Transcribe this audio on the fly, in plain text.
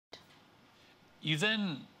You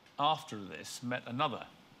then, after this, met another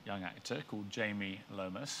young actor called Jamie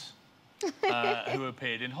Lomas, who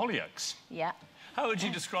appeared in Hollyoaks. Yeah. How would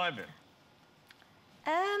you describe him?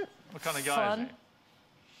 What kind of guy fun. is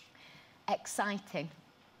he? Exciting.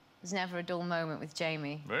 There's never a dull moment with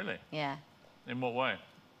Jamie. Really? Yeah. In what way?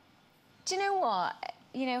 Do you know what?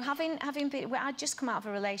 You know, having been... Well, I'd just come out of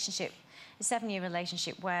a relationship, a 7-year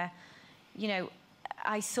relationship where, you know,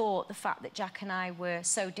 I thought the fact that Jack and I were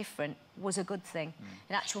so different was a good thing.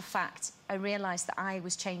 In actual fact, I realised that I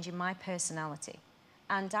was changing my personality.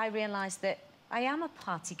 And I realised that I am a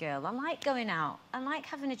party girl. I like going out. I like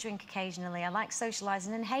having a drink occasionally. I like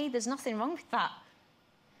socialising. And, hey, there's nothing wrong with that.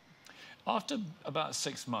 After about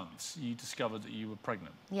 6 months, you discovered that you were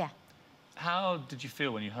pregnant. Yeah. How did you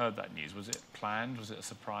feel when you heard that news? Was it planned? Was it a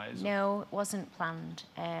surprise? No, it wasn't planned.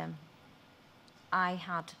 I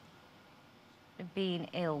had been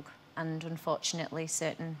ill, and unfortunately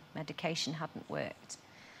certain medication hadn't worked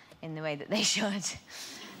in the way that they should,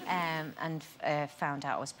 and found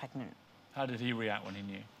out I was pregnant. How did he react when he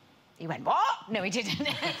knew? He went, what? No, he didn't.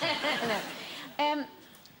 No.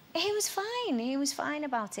 He was fine. He was fine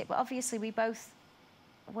about it, but obviously we both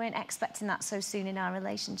weren't expecting that so soon in our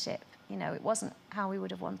relationship. You know, it wasn't how we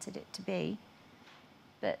would have wanted it to be,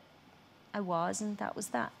 but I was, and that was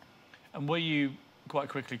that. And were you quite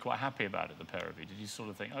quickly quite happy about it, the pair of you? Did you sort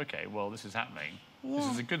of think, OK, well, this is happening. Yeah.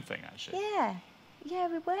 This is a good thing, actually? Yeah. Yeah,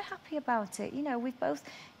 we were happy about it. You know, we've both...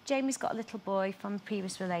 Jamie's got a little boy from a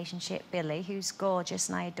previous relationship, Billy, who's gorgeous,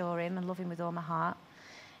 and I adore him and love him with all my heart.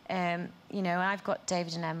 You know, I've got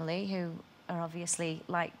David and Emily, who are obviously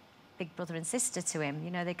like big brother and sister to him.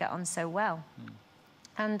 You know, they get on so well.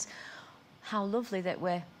 And how lovely that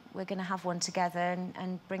we're going to have one together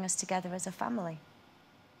and bring us together as a family.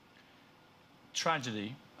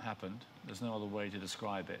 Tragedy happened. There's no other way to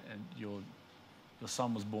describe it. And your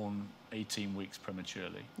son was born 18 weeks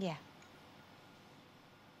prematurely. Yeah.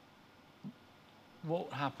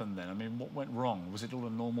 What happened then? I mean, what went wrong? Was it all a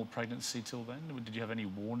normal pregnancy till then? Did you have any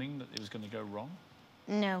warning that it was going to go wrong?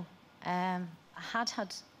 No. I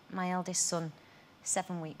had my eldest son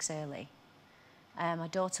 7 weeks early. My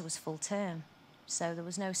daughter was full term, so there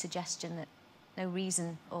was no suggestion that, no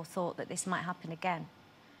reason or thought that this might happen again,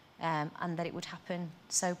 and that it would happen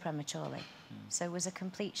so prematurely. So it was a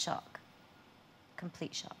complete shock.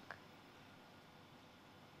 Complete shock.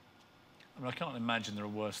 I mean, I can't imagine there are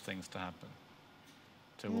worse things to happen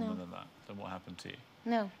to a woman than what happened to you.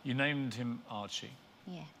 No. You named him Archie.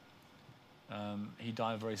 Yeah. He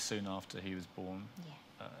died very soon after he was born. Yeah.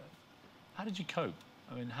 How did you cope?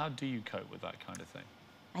 I mean, how do you cope with that kind of thing?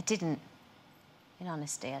 I didn't. In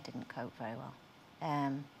honesty, I didn't cope very well.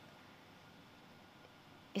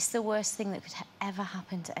 It's the worst thing that could ever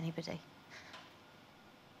happen to anybody.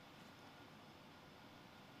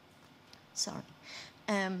 Sorry.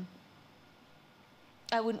 I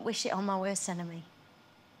wouldn't wish it on my worst enemy.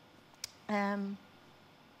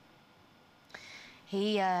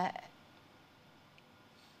 He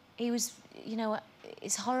was, you know,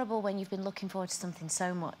 it's horrible when you've been looking forward to something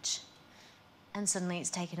so much and suddenly it's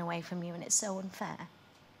taken away from you, and it's so unfair.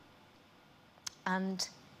 And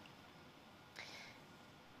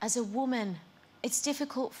as a woman, it's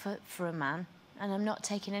difficult for a man, and I'm not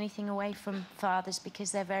taking anything away from fathers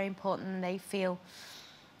because they're very important and they feel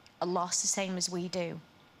a loss the same as we do.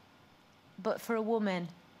 But for a woman,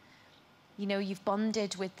 you know, you've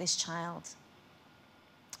bonded with this child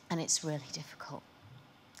and it's really difficult.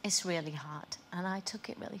 It's really hard, and I took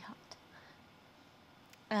it really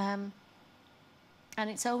hard. And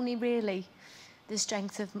it's only really the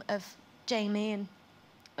strength of Jamie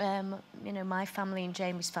and, you know, my family and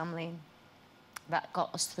Jamie's family that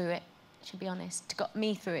got us through it, to be honest. Got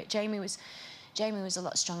me through it. Jamie was a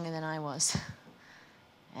lot stronger than I was.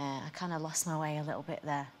 I kind of lost my way a little bit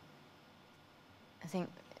there. I think,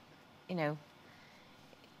 you know,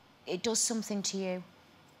 it does something to you.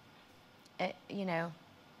 You know,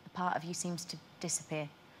 a part of you seems to disappear.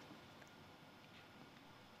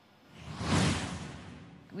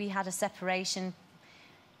 We had a separation.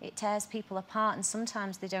 It tears people apart, and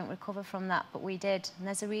sometimes they don't recover from that, but we did. And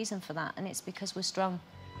there's a reason for that, and it's because we're strong.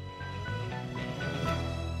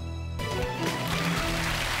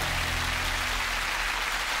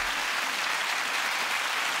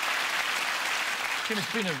 Kym,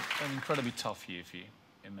 it's been an incredibly tough year for you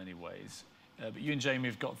in many ways. But you and Jamie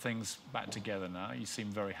have got things back together now. You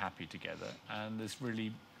seem very happy together. And there's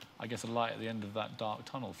really, I guess, a light at the end of that dark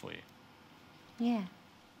tunnel for you. Yeah.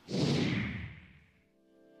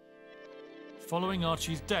 Following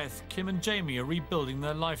Archie's death, Kym and Jamie are rebuilding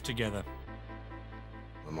their life together.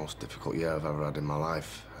 The most difficult year I've ever had in my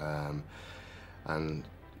life. And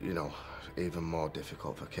you know, even more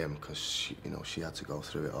difficult for Kym because, you know, she had to go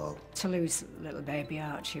through it all. To lose little baby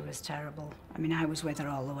Archie was terrible. I mean, I was with her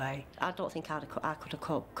all the way. I don't think I could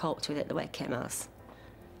have coped with it the way Kym has.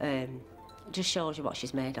 It just shows you what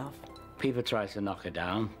she's made of. People try to knock her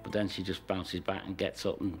down, but then she just bounces back and gets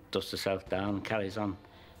up and dusts herself down and carries on.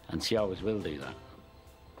 And she always will do that.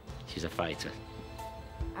 She's a fighter.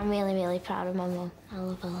 I'm really, really proud of my mum. I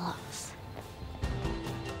love her lots.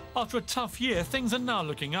 After a tough year, things are now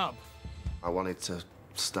looking up. I wanted to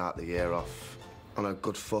start the year off on a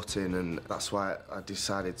good footing, and that's why I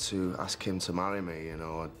decided to ask Kym to marry me, you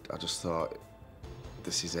know. I just thought,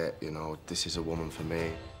 this is it, you know, this is a woman for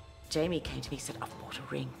me. Jamie came to me and said, I've bought a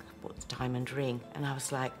ring, I've bought the diamond ring. And I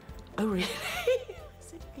was like, oh, really? I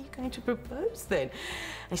said, are you going to propose then? And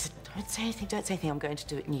he said, don't say anything, don't say anything, I'm going to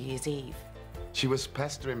do it New Year's Eve. She was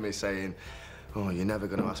pestering me saying, oh, you're never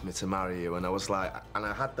going to ask me to marry you. And I was like, and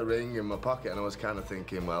I had the ring in my pocket and I was kind of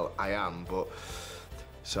thinking, well, I am, but...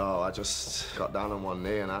 So I just got down on one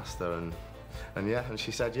knee and asked her, and yeah, and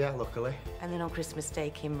she said, yeah, luckily. And then on Christmas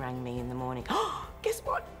Day, Kym rang me in the morning. Oh, guess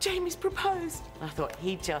what? Jamie's proposed. And I thought,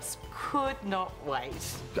 he just could not wait.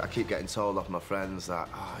 I keep getting told off my friends that,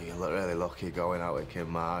 oh, you're really lucky going out with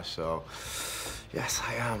Kym-Marsh, so... Yes,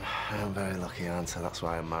 I am. I am very lucky, aren't I? That's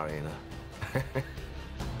why I'm marrying her.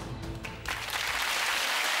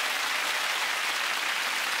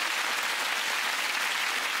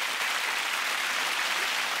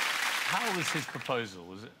 How was his proposal?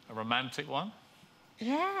 Was it a romantic one?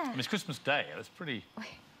 Yeah. I mean, it's Christmas Day. That's pretty...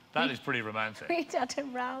 That is pretty romantic. We'd had a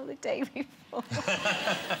row the day before.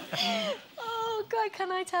 Oh, God,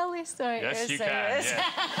 can I tell this story? Yes, you can, yeah.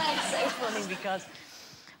 It's so funny because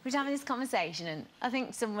we'd having this conversation and I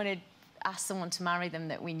think someone had asked someone to marry them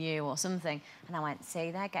that we knew or something. And I went,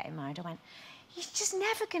 see, they're getting married. I went, you're just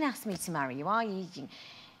never going to ask me to marry you, are you?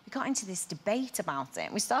 We got into this debate about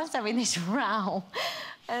it. We started having this row.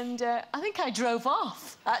 And I think I drove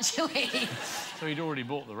off, actually. So he'd already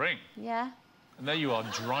bought the ring? Yeah. And there you are,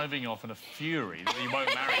 driving off in a fury that he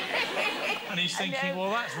won't marry you. And he's thinking, well,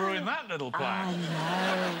 that's ruined that little plan.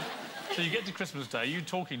 I know. So you get to Christmas Day, are you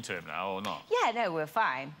talking to him now or not? Yeah, no, we're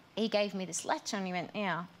fine. He gave me this letter and he went,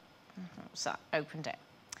 yeah. So I opened it.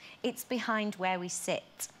 It's behind where we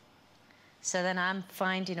sit. So then I'm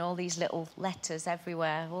finding all these little letters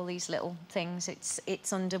everywhere, all these little things.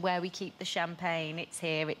 It's under where we keep the champagne. It's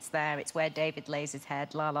here, it's there, it's where David lays his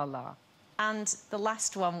head, la, la, la. And the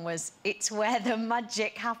last one was, it's where the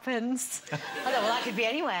magic happens. I thought, well, that could be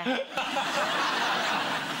anywhere.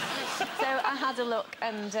 So I had a look,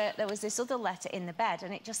 and there was this other letter in the bed,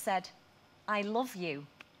 and it just said, I love you.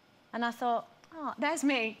 And I thought, oh, there's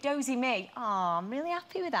me, dozy me. Oh, I'm really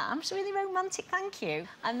happy with that. I'm just really romantic, thank you.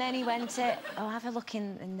 And then he went, oh, have a look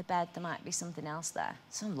in the bed. There might be something else there.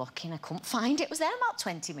 So I'm looking, I couldn't find it. It was there about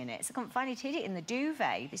 20 minutes. I couldn't find it. Hid it in the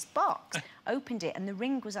duvet, this box. Opened it, and the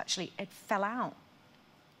ring was actually, it fell out.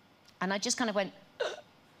 And I just kind of went...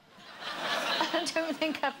 I don't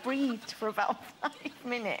think I breathed for about 5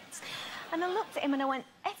 minutes. And I looked at him and I went...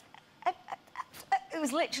 It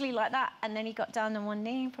was literally like that, and then he got down on one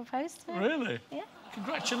knee and proposed to me. Really? Yeah.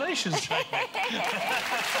 Congratulations, Jamie. Do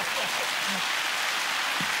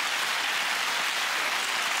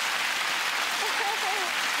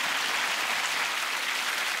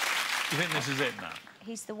you think this is it now?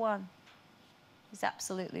 He's the one. He's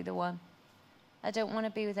absolutely the one. I don't want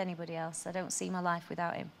to be with anybody else. I don't see my life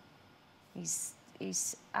without him. He's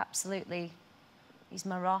absolutely... He's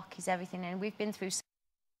my rock, he's everything, and we've been through...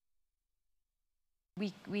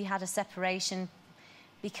 We had a separation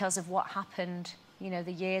because of what happened, you know,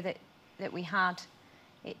 the year that we had.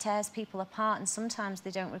 It tears people apart, and sometimes they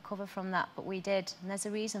don't recover from that, but we did, and there's a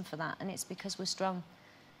reason for that, and it's because we're strong,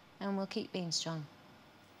 and we'll keep being strong.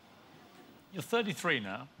 You're 33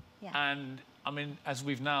 now, yeah. And, I mean, as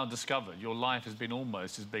we've now discovered, your life has been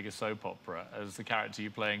almost as big a soap opera as the character you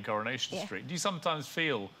play in Coronation Street. Do you sometimes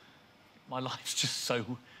feel, my life's just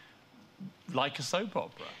so like a soap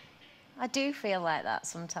opera? I do feel like that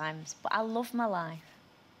sometimes, but I love my life.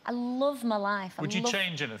 I love my life. Would you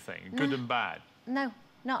change anything, good and bad? No,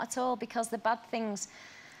 not at all, because the bad things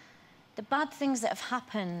that have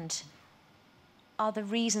happened are the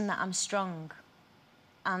reason that I'm strong.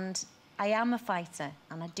 And I am a fighter,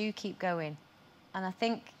 and I do keep going. And I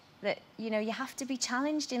think that, you know, you have to be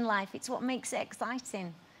challenged in life. It's what makes it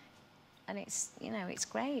exciting. And it's, you know, it's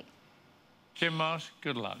great. Kym-Marsh,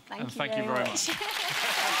 good luck. Thank you very much.